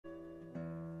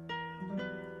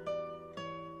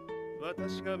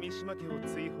私が三島家を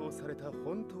追放された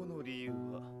本当の理由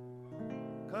は、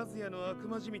和也の悪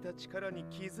魔じみた力に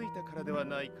気づいたからでは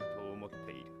ないかと思っ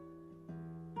ている。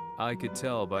I could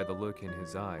tell by the look in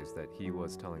his eyes that he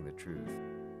was telling the truth.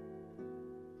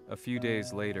 A few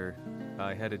days later,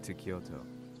 I headed to Kyoto.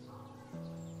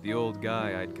 The old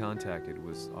guy I'd contacted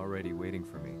was already waiting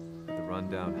for me at the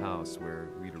rundown house where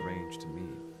we'd arranged to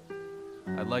meet.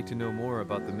 I'd like to know more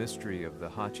about the mystery of the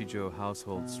Hachijo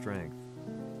household strength.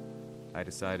 I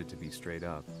decided to be straight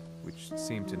up, which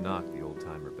seemed to knock the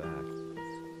old-timer back.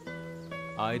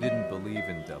 I didn't believe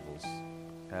in devils,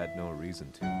 had no reason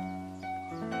to.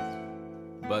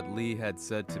 But Lee had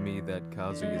said to me that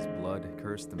Kazuya's blood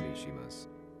cursed the Mishimas.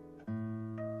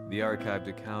 The archived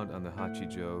account on the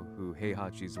Hachijo who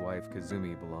Heihachi's wife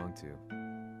Kazumi belonged to.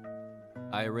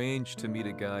 I arranged to meet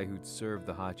a guy who'd served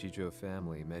the Hachijo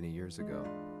family many years ago.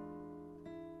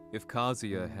 If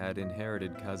Kazuya had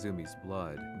inherited Kazumi's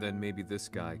blood, then maybe this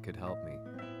guy could help me.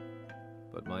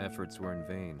 But my efforts were in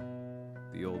vain.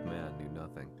 The old man knew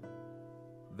nothing.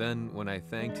 Then, when I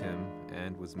thanked him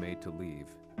and was made to leave,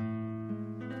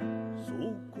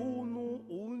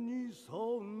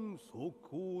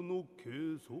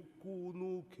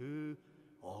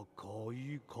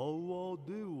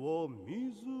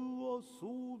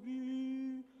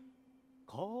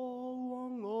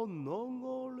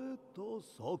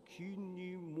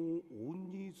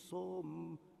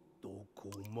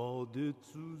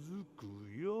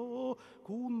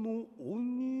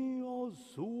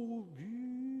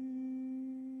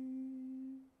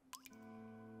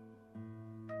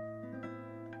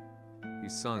 he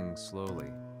sung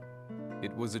slowly.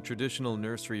 It was a traditional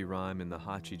nursery rhyme in the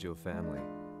Hachijo family.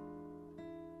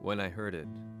 When I heard it,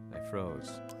 I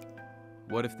froze.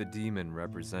 What if the demon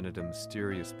represented a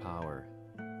mysterious power?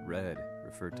 Red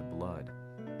referred to blood,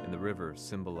 and the river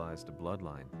symbolized a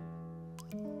bloodline.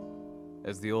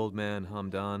 As the old man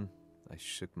hummed on, I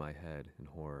shook my head in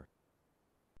horror.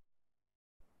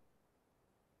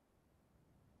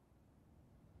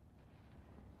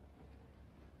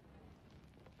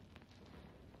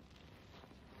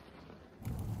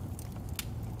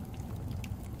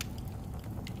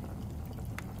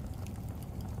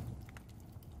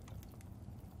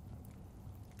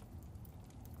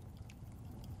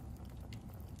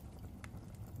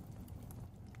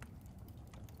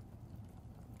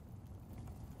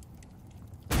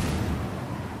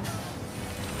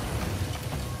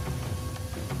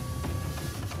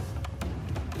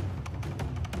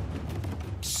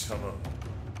 Sama,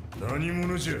 何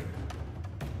者じゃ。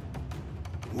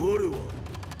我は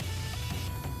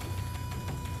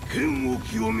剣を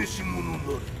清めし者なり。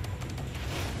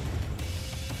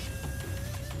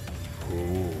ほう。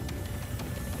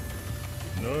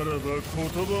ならば言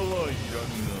葉はいらん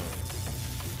な。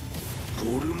こ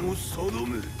れも定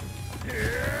め。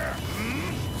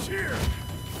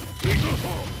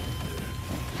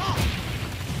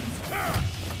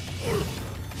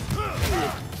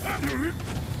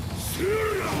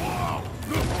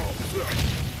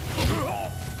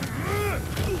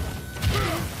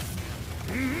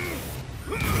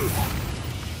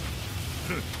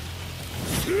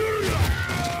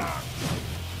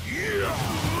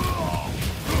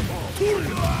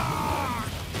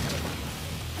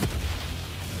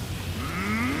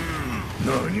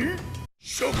何？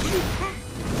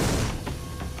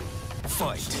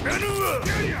 Fight!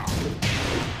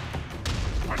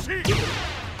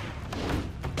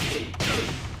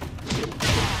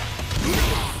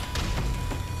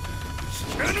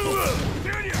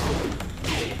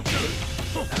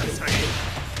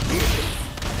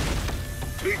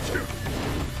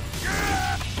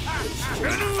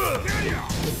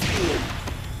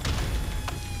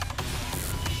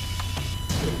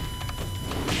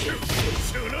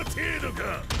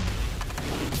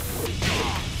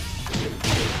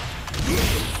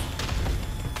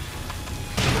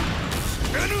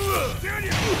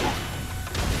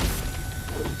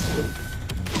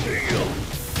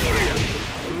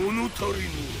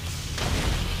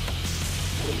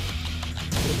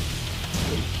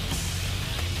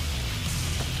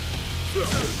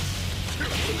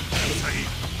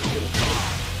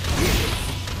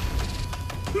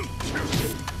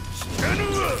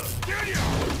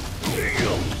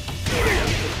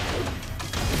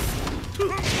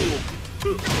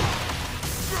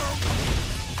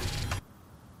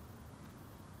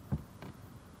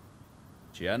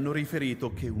 Ci hanno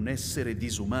riferito che un essere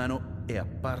disumano è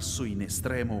apparso in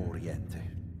Estremo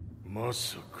Oriente.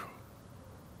 Masaka.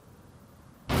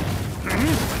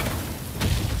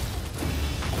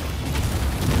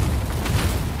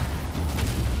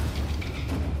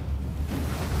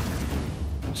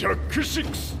 Jack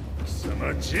 6! 貴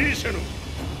様 G 社の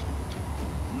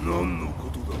何のこ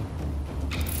とだ。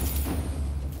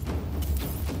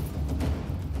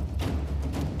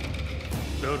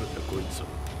誰だこいつは。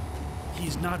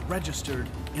 He's not registered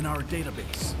in our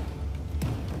database.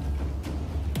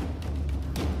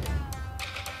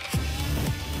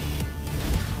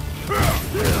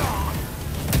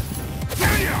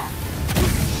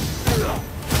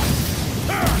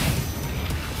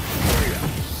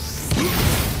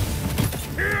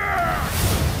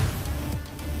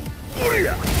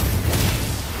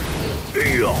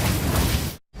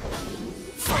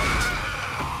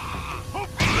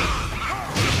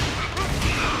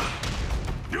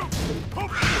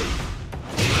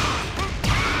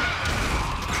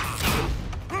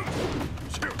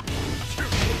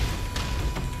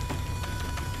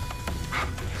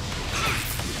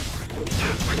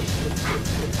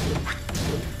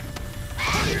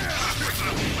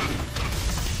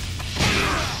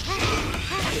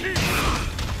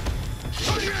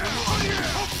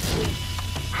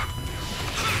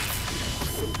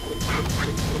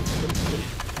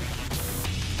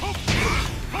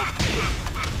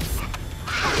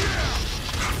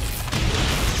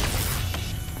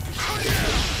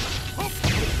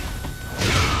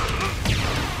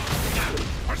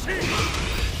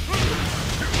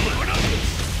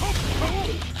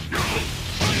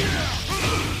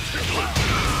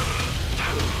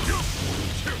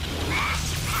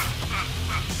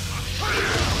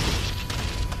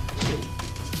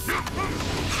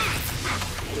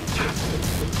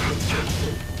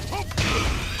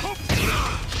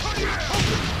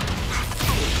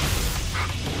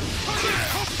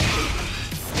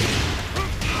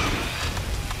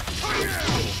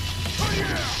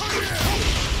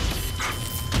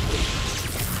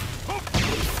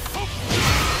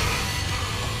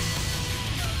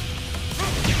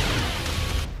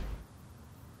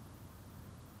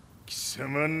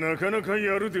なかなか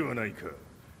やるではないか。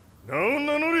名を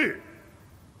名乗れ。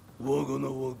我が名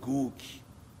は豪輝。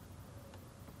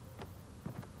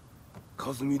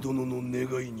和美殿の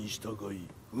願いに従い、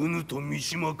うぬと三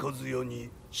島和也に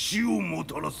死をも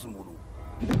たらす者。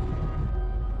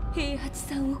平八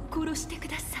さんを殺してく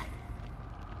ださい。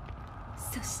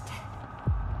そして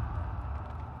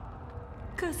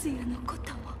和也のこ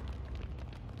とも。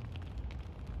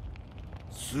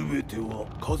全ては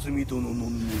和美殿の願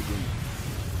い。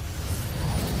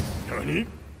何？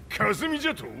和美じ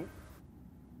ゃと？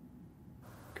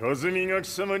和美が貴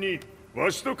様にわ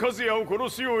しと和也を殺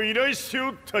すよう依頼して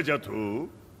おったじゃと？はっ、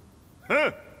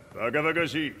バカバカ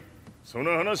しい。そ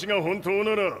の話が本当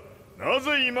ならな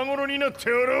ぜ今頃になって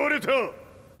現れた？う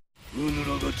ぬ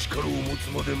らが力を持つ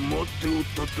まで待っておっ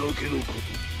ただけのこと。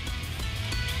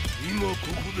今こ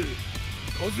こで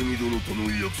和美殿との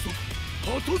約束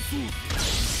果たそう。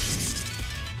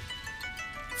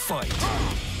ファイト。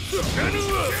ぬ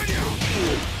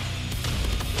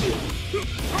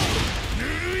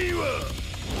るいわ。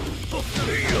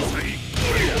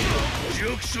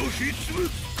弱小必滅。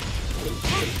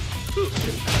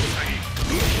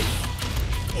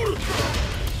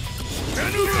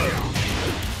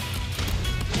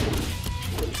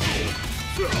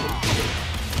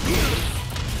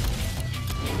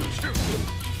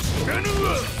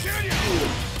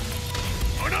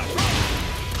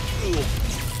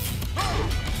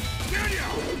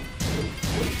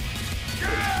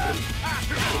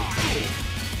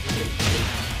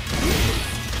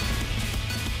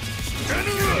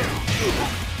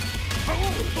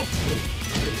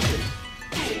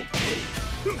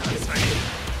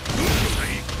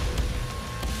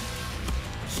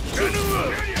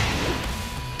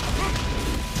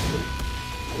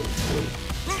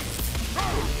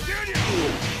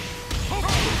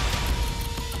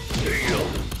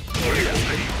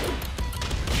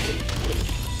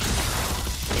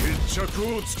決着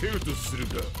をつけるとする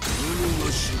か。うぬ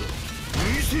わしら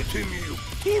見せてみよ。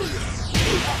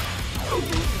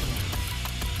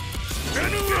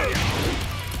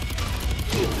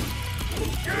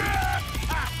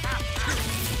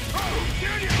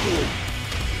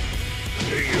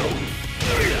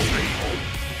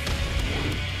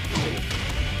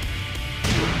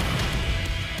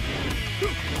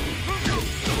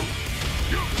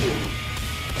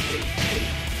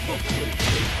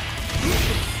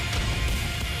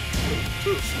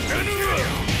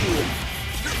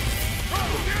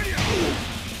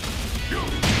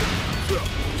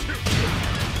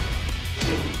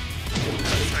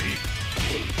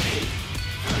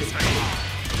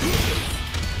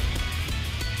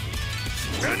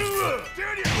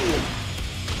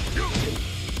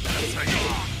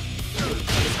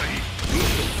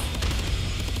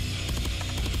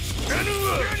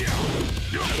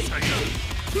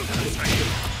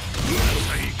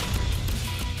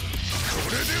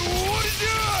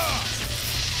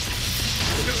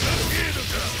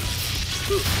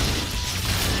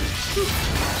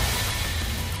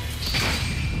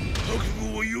覚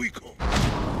悟は良いか。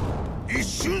一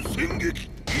瞬戦撃。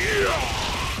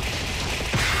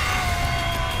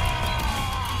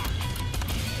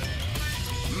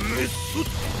メッソ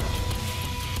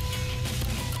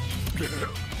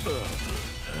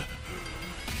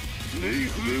ネイ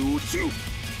フへ落ちろ。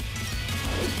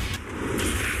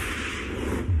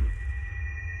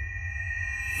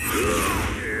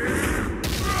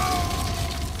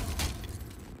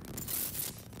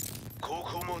こ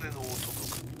こまでの男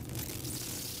か。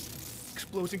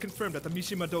Explosion confirmed at the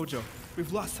Mishima dojo.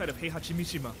 We've lost sight of Heihachi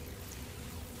Mishima.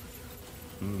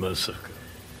 まさか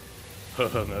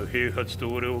母が平八と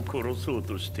俺を殺そう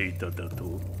としていただと。と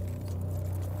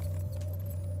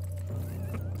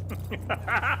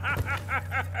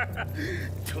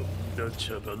んだ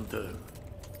茶番だ。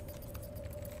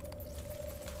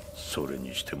それ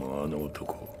にしてもあの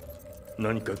男、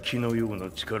何か気のよう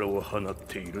な力を放っ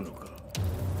ているのか。